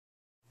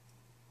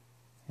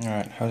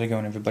Alright, how's it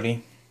going,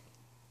 everybody?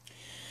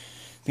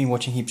 Been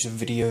watching heaps of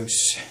videos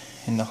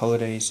in the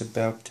holidays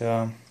about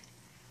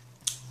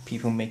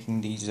people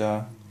making these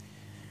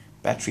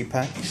battery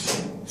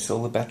packs,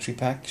 solar battery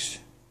packs,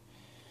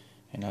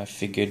 and I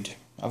figured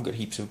I've got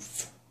heaps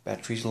of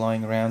batteries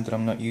lying around that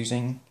I'm not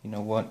using. You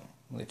know what?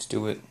 Let's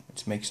do it.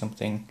 Let's make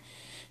something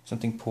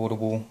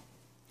portable.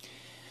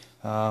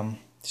 So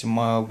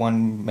my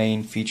one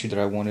main feature that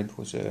I wanted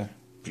was a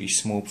pretty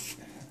small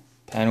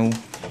panel.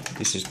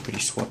 This is pretty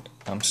small.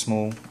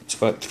 It's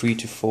about 3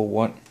 to 4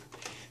 watt.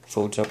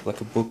 Folds up like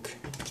a book.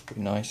 It's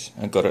pretty nice.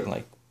 I got it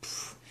like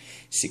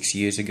 6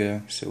 years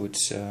ago, so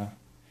it's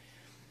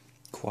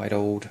quite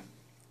old.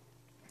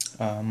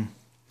 I'm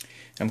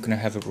gonna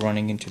have it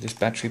running into this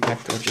battery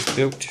pack that I just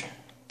built.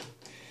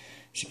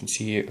 As you can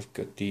see here, I've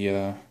got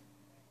the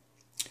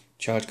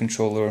charge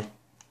controller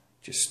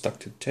just stuck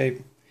to the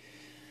tape.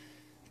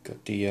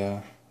 Got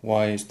the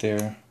wires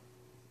there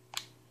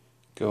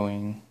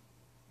going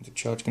the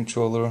charge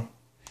controller,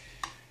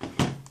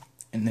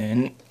 and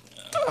then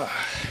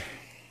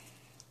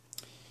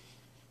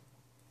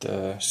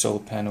the solar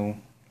panel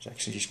is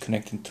actually just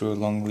connected through a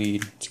long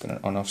lead. It's got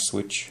an on-off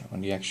switch on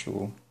the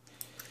actual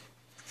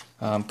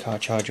car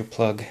charger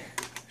plug,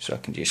 so I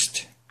can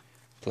just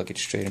plug it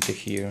straight into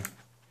here,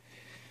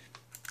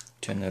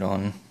 turn it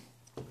on,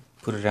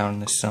 put it out in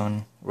the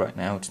sun. Right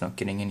now it's not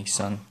getting any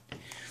sun,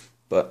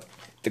 but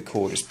the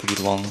cord is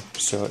pretty long,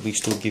 so at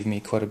least it'll give me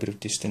quite a bit of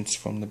distance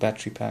from the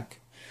battery pack.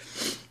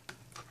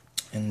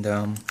 And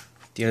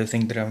the other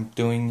thing that I'm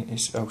doing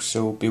is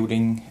also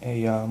building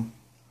a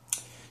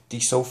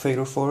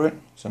desulfator for it.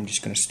 So I'm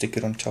just going to stick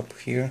it on top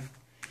here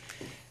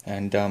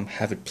and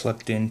have it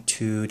plugged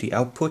into the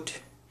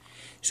output.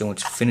 So when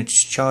it's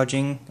finished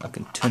charging, I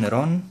can turn it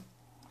on,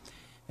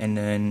 and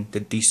then the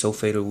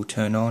desulfator will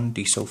turn on,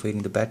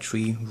 desulfating the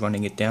battery,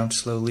 running it down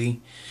slowly,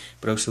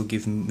 but also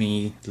giving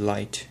me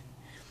light.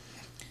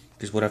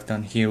 Because what I've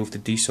done here with the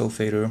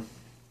desulfator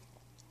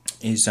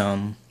is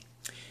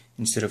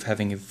instead of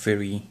having a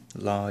very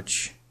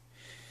large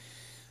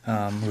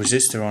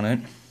resistor on it,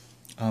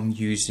 I'm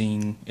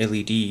using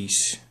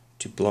LEDs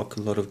to block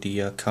a lot of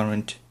the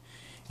current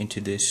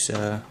into this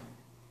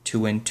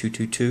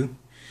 2N222.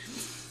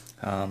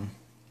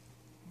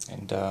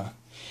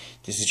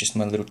 This is just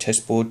my little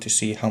test board to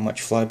see how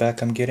much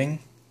flyback I'm getting.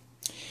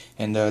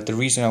 And the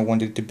reason I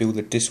wanted to build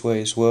it this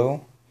way as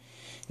well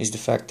is the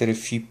fact that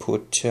if you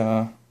put,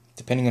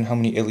 depending on how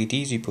many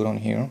LEDs you put on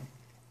here,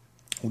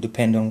 will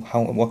depend on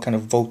what kind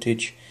of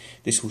voltage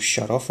this will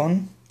shut off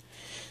on.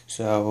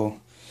 So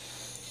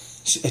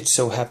it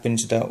so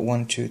happens that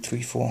 1, 2,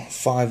 3, 4,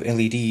 5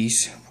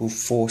 LEDs will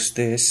force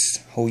this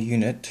whole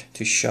unit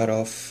to shut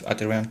off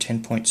at around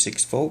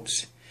 10.6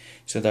 volts.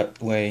 So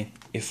that way,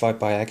 if I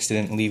by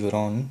accident leave it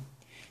on,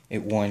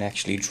 it won't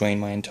actually drain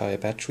my entire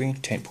battery.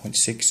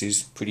 10.6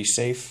 is pretty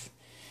safe.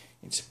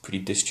 It's a pretty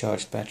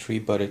discharged battery,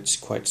 but it's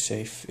quite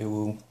safe.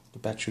 The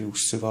battery will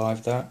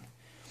survive that.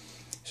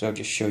 So I'll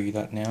just show you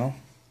that now.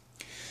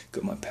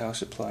 Got my power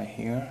supply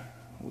here,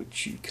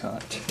 which you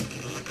can't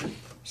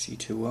see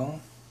too well.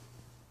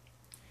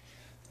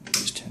 Let me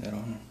just turn it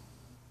on.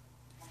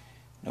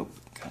 Nope,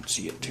 can't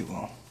see it too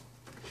well.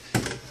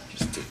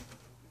 Just to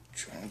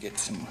try and get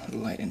some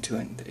light into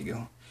it. There you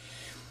go.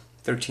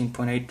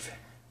 13.8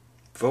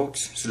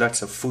 volts. So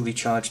that's a fully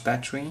charged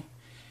battery,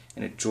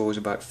 and it draws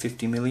about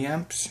 50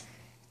 milliamps.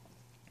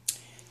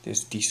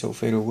 There's the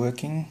desulfator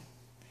working.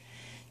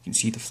 You can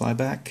see the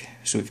flyback.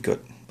 So we've got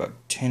about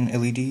 10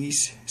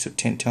 LEDs, so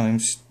 10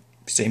 times,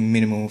 say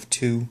minimum of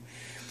 2.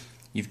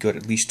 You've got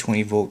at least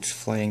 20 volts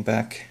flying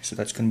back, so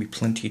that's going to be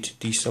plenty to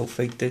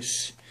desulfate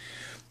this.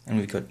 And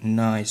we've got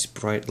nice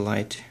bright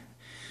light,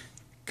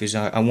 because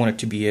I want it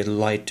to be a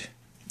night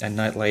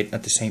light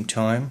at the same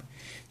time.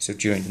 So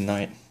during the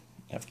night,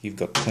 you've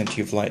got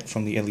plenty of light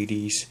from the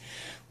LEDs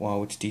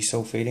while it's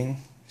desulfating.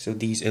 So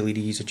these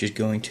LEDs are just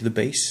going to the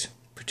base,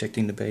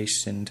 protecting the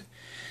base and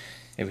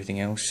everything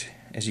else.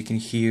 As you can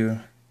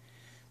hear,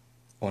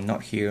 or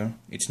not hear,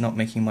 it's not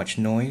making much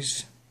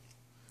noise,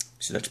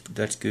 so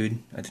that's good.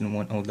 I didn't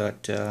want all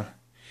that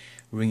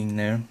ringing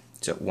there.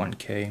 It's at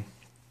 1K.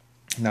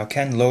 Now I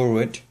can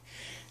lower it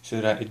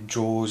so that it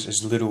draws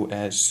as little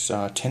as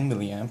 10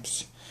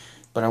 milliamps,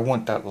 but I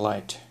want that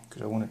light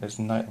because I want it as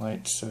night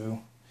light,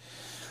 so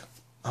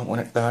I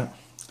want it that.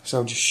 So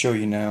I'll just show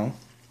you now.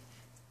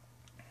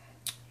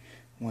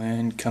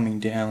 When coming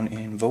down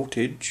in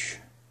voltage,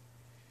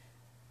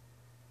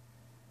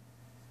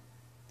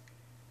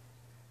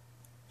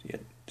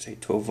 say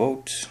 12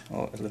 volts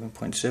or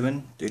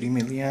 11.7, 30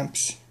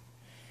 milliamps,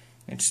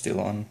 it's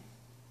still on.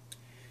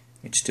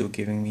 It's still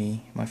giving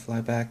me my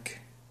flyback.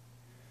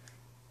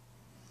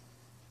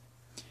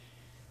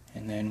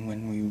 And then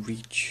when we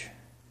reach,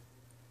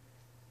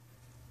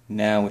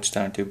 now it's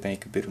starting to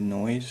make a bit of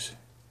noise.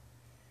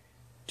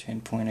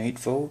 10.8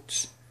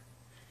 volts,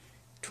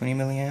 20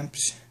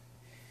 milliamps,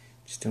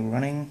 still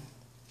running,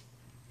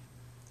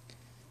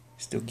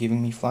 still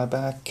giving me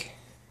flyback.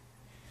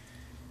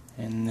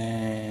 And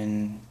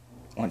then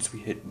once we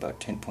hit about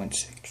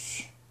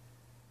 10.6,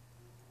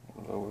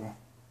 lower,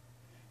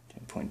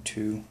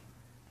 8.2,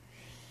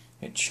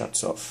 it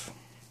shuts off,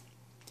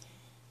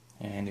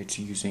 and it's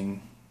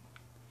using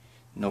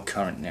no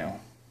current now.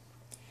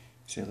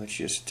 So let's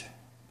just,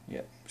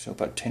 yeah, so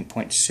about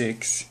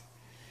 10.6,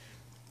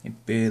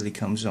 it barely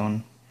comes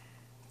on.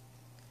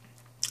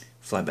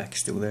 Flyback is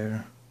still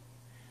there,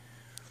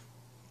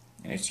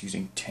 and it's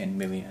using 10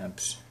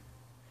 milliamps.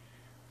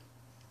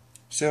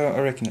 So I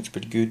reckon that's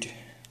pretty good.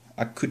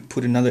 I could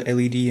put another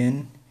LED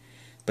in,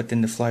 but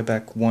then the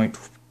flyback won't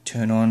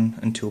turn on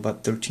until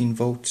about 13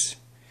 volts,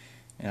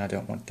 and I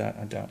don't want that.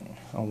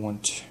 I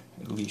want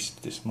at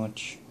least this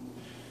much.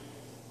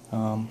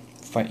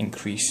 If I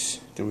increase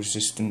the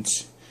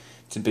resistance,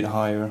 it's a bit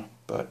higher,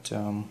 but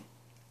I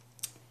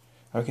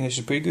reckon this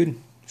is pretty good.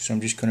 So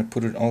I'm just going to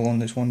put it all on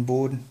this one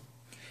board,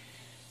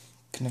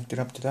 connect it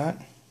up to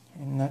that,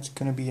 and that's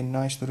going to be a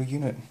nice little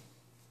unit.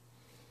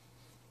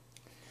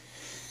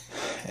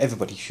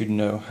 Everybody should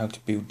know how to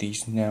build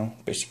these now.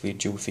 Basically a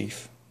Joe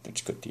Thief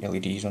that's got the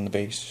LEDs on the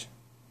base,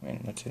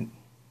 and that's it.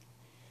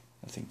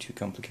 Nothing too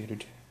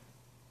complicated.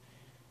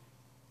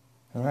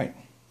 Alright,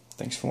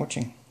 thanks for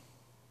watching.